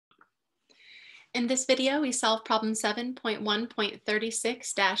In this video, we solve problem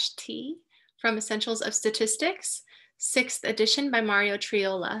 7.1.36-T from Essentials of Statistics, 6th edition by Mario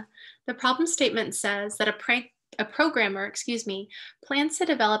Triola. The problem statement says that a programmer, plans to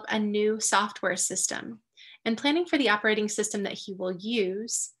develop a new software system. And planning for the operating system that he will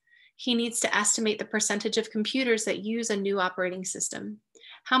use, he needs to estimate the percentage of computers that use a new operating system.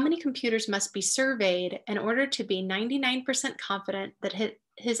 How many computers must be surveyed in order to be 99% confident that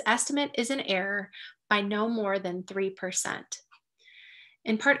his estimate is in error by no more than 3%.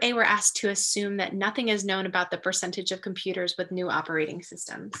 In part A, we're asked to assume that nothing is known about the percentage of computers with new operating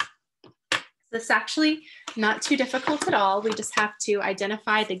systems. This is actually not too difficult at all. We just have to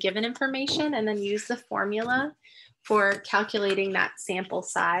identify the given information and then use the formula for calculating that sample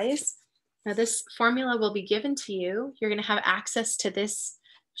size. Now, this formula will be given to you. You're going to have access to this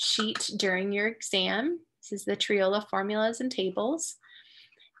sheet during your exam. This is the Triola formulas and tables.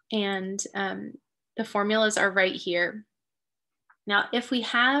 And the formulas are right here. Now, if we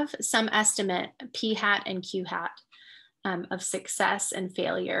have some estimate, P hat and Q hat, of success and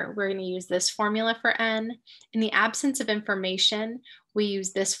failure, we're going to use this formula for N. In the absence of information, we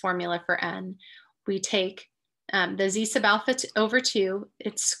use this formula for N. We take the Z sub alpha over 2,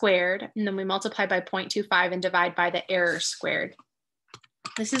 it's squared, and then we multiply by 0.25 and divide by the error squared.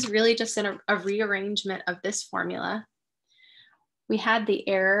 This is really just a rearrangement of this formula. We had the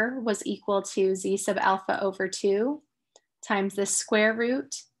error was equal to Z sub alpha over 2 times the square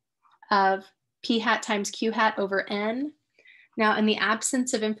root of P hat times Q hat over N. Now, in the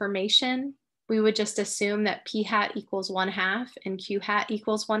absence of information, we would just assume that P hat equals 1/2 and Q hat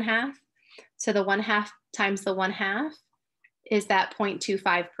equals 1/2. So the 1/2 times the 1/2 is that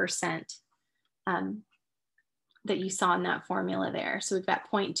 0.25% that you saw in that formula there. So we've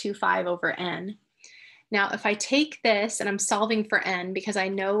got 0.25 over N. Now, if I take this and I'm solving for N because I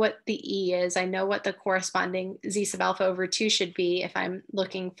know what the E is, I know what the corresponding Z sub alpha over 2 should be if I'm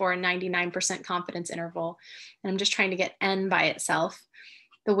looking for a 99% confidence interval, and I'm just trying to get N by itself.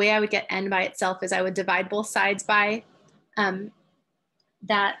 The way I would get N by itself is I would divide both sides by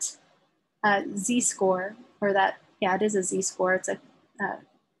that Z score, or that, yeah, it is a Z score. It's a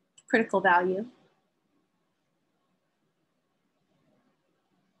critical value.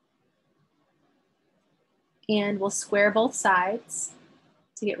 And we'll square both sides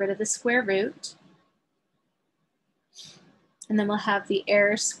to get rid of the square root. And then we'll have the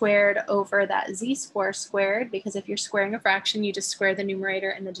error squared over that Z score squared, because if you're squaring a fraction, you just square the numerator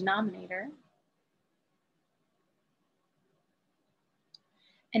and the denominator.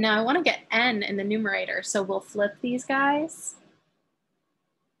 And now I want to get N in the numerator, so we'll flip these guys.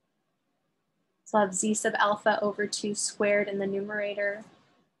 So I'll have Z sub alpha over 2 squared in the numerator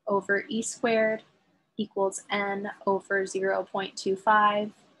over E squared equals N over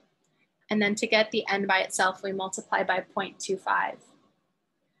 0.25. And then to get the N by itself, we multiply by 0.25.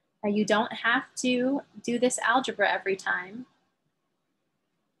 Now you don't have to do this algebra every time.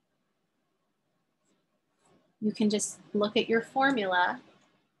 You can just look at your formula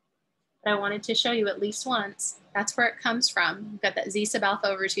that I wanted to show you at least once. That's where it comes from. You've got that Z sub alpha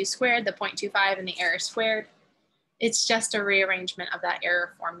over 2 squared, the 0.25 and the error squared. It's just a rearrangement of that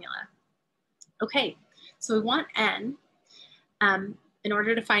error formula. Okay, so we want N. In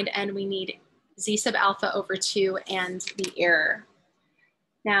order to find N, we need Z sub alpha over 2 and the error.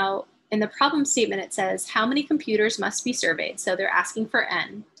 Now, in the problem statement, it says how many computers must be surveyed. So they're asking for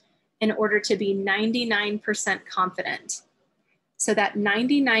N in order to be 99% confident. So that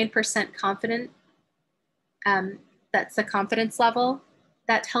 99% confident, that's the confidence level.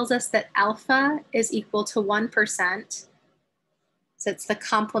 That tells us that alpha is equal to 1%. So it's the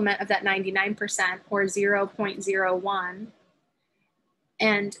complement of that 99%, or 0.01.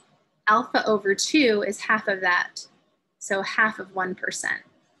 And alpha over 2 is half of that. So half of 1%,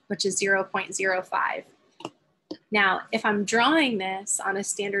 which is 0.05. Now, if I'm drawing this on a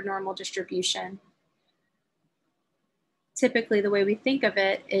standard normal distribution, typically the way we think of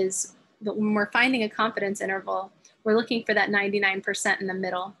it is that when we're finding a confidence interval, we're looking for that 99% in the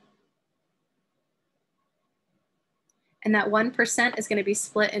middle. And that 1% is going to be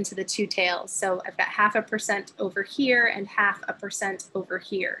split into the two tails. So I've got 0.5% over here and 0.5% over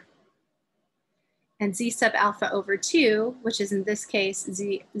here. And Z sub alpha over 2, which is in this case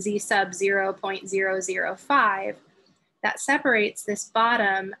Z sub 0.005, that separates this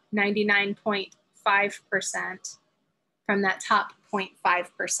bottom 99.5% from that top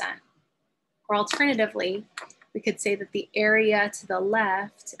 0.5%. Or alternatively, we could say that the area to the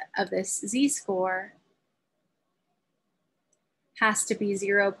left of this Z score has to be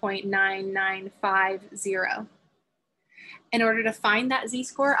 0.9950. In order to find that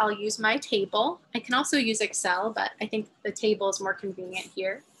z-score, I'll use my table. I can also use Excel, but I think the table is more convenient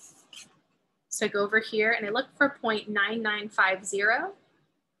here. So I go over here and I look for 0.9950.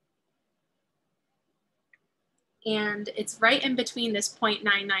 And it's right in between this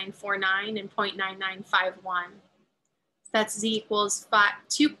 0.9949 and 0.9951. That's z equals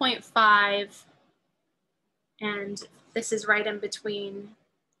 2.5, and this is right in between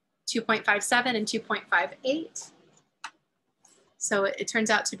 2.57 and 2.58. So it turns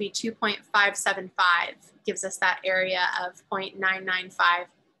out to be 2.575, gives us that area of 0.995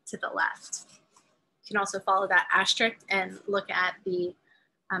 to the left. You can also follow that asterisk and look at the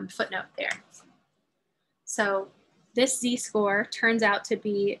footnote there. So this z-score turns out to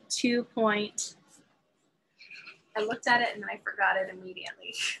be I looked at it and I forgot it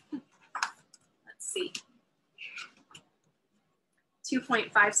immediately. Let's see.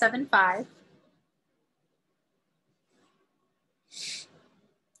 2.575.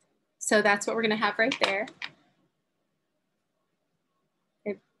 So that's what we're going to have right there.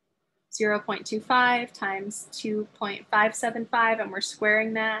 0.25 times 2.575, and we're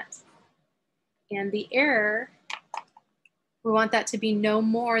squaring that. And the error, we want that to be no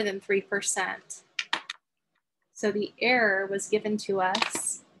more than 3%. So the error was given to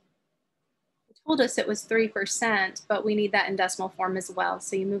us. It told us it was 3%, but we need that in decimal form as well.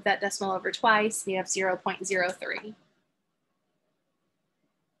 So you move that decimal over twice, and you have 0.03.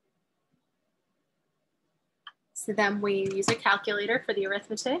 So then we use a calculator for the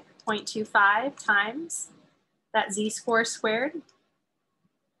arithmetic, 0.25 times that z-score squared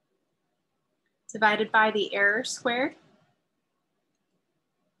divided by the error squared.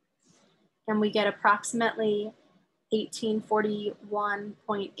 And we get approximately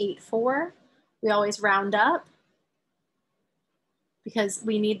 1841.84. We always round up because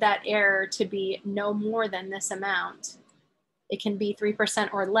we need that error to be no more than this amount. It can be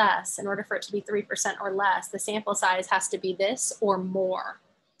 3% or less. In order for it to be 3% or less, the sample size has to be this or more.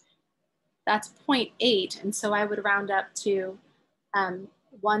 That's 0.8, and so I would round up to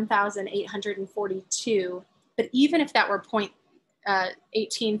 1,842. But even if that were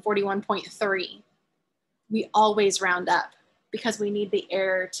 1841.3, we always round up because we need the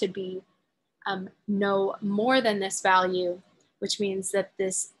error to be no more than this value, which means that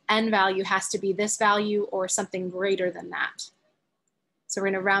this n value has to be this value or something greater than that. So we're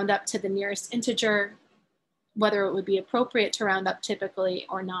going to round up to the nearest integer, whether it would be appropriate to round up typically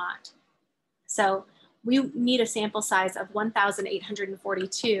or not. So we need a sample size of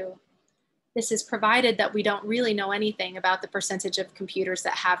 1,842. This is provided that we don't really know anything about the percentage of computers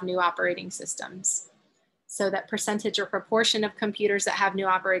that have new operating systems. So that percentage or proportion of computers that have new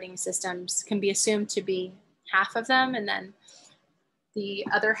operating systems can be assumed to be half of them, and then the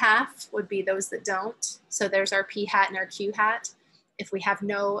other half would be those that don't. So there's our p hat and our q hat. If we have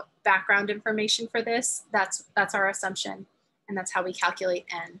no background information for this, that's our assumption, and that's how we calculate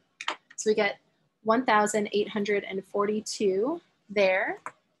n. So we get 1,842 there.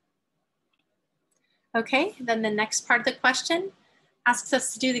 Okay, then the next part of the question asks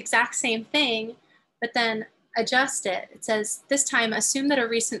us to do the exact same thing, but then adjust it. It says, this time, assume that a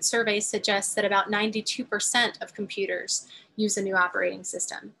recent survey suggests that about 92% of computers use a new operating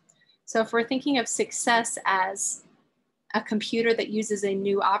system. So if we're thinking of success as a computer that uses a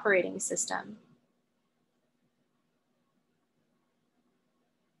new operating system,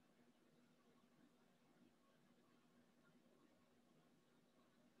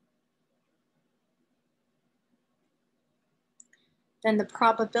 then the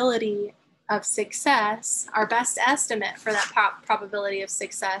probability of success, our best estimate for that probability of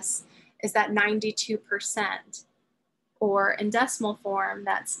success is that 92%, or in decimal form,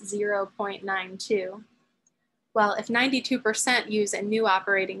 that's 0.92. Well, if 92% use a new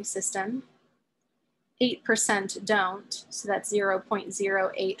operating system, 8% don't, so that's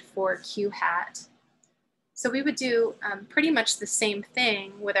 0.084 Q hat. So we would do pretty much the same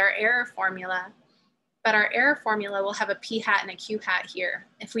thing with our error formula, but our error formula will have a p hat and a q hat here.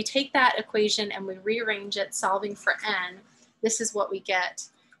 If we take that equation and we rearrange it solving for n, this is what we get.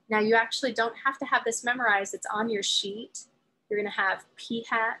 Now you actually don't have to have this memorized, it's on your sheet. You're gonna have p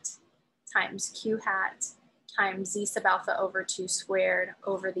hat times q hat times z sub alpha over 2 squared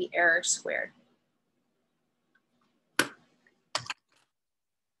over the error squared.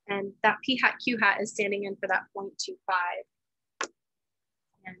 And that p hat q hat is standing in for that 0.25.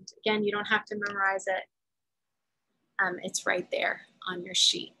 And again, you don't have to memorize it. It's right there on your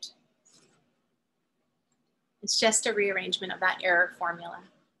sheet. It's just a rearrangement of that error formula.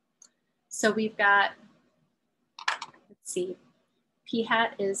 So we've got, let's see, p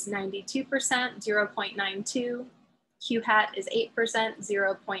hat is 92%, 0.92. Q hat is 8%,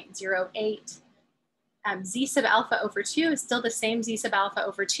 0.08. Z sub alpha over 2 is still the same Z sub alpha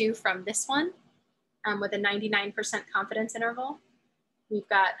over 2 from this one with a 99% confidence interval. We've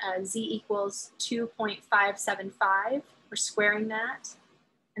got Z equals 2.575. We're squaring that.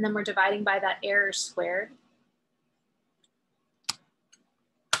 And then we're dividing by that error squared.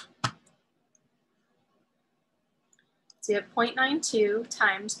 So you have 0.92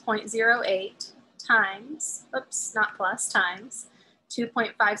 times 0.08 times, oops, not plus, times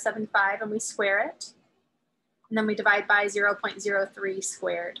 2.575, and we square it. And then we divide by 0.03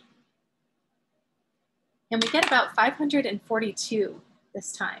 squared. And we get about 542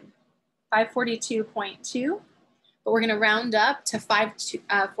 this time, 542.2, but we're going to round up to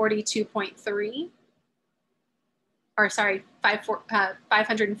 542.3, or sorry,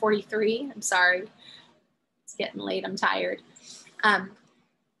 543, I'm sorry. It's getting late, I'm tired.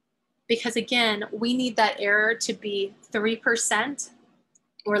 Because again, we need that error to be 3%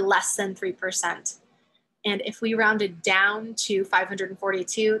 or less than 3%. And if we rounded down to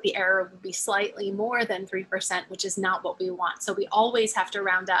 542, the error would be slightly more than 3%, which is not what we want. So we always have to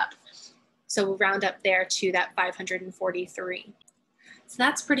round up. So we'll round up there to that 543. So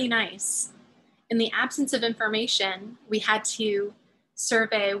that's pretty nice. In the absence of information, we had to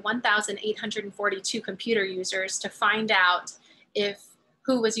survey 1,842 computer users to find out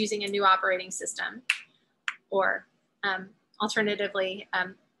who was using a new operating system, or alternatively,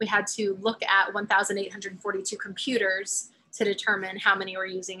 we had to look at 1,842 computers to determine how many were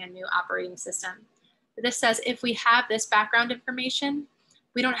using a new operating system. But this says if we have this background information,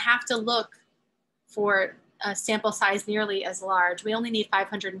 we don't have to look for a sample size nearly as large. We only need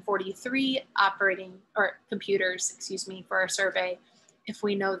 543 computers, excuse me, for our survey if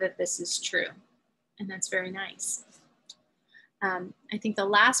we know that this is true. And that's very nice. I think the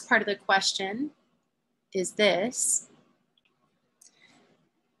last part of the question is this.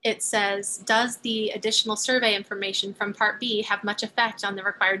 It says, does the additional survey information from part B have much effect on the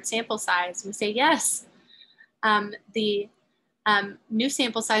required sample size? We say yes. The new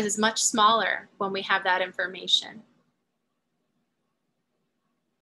sample size is much smaller when we have that information.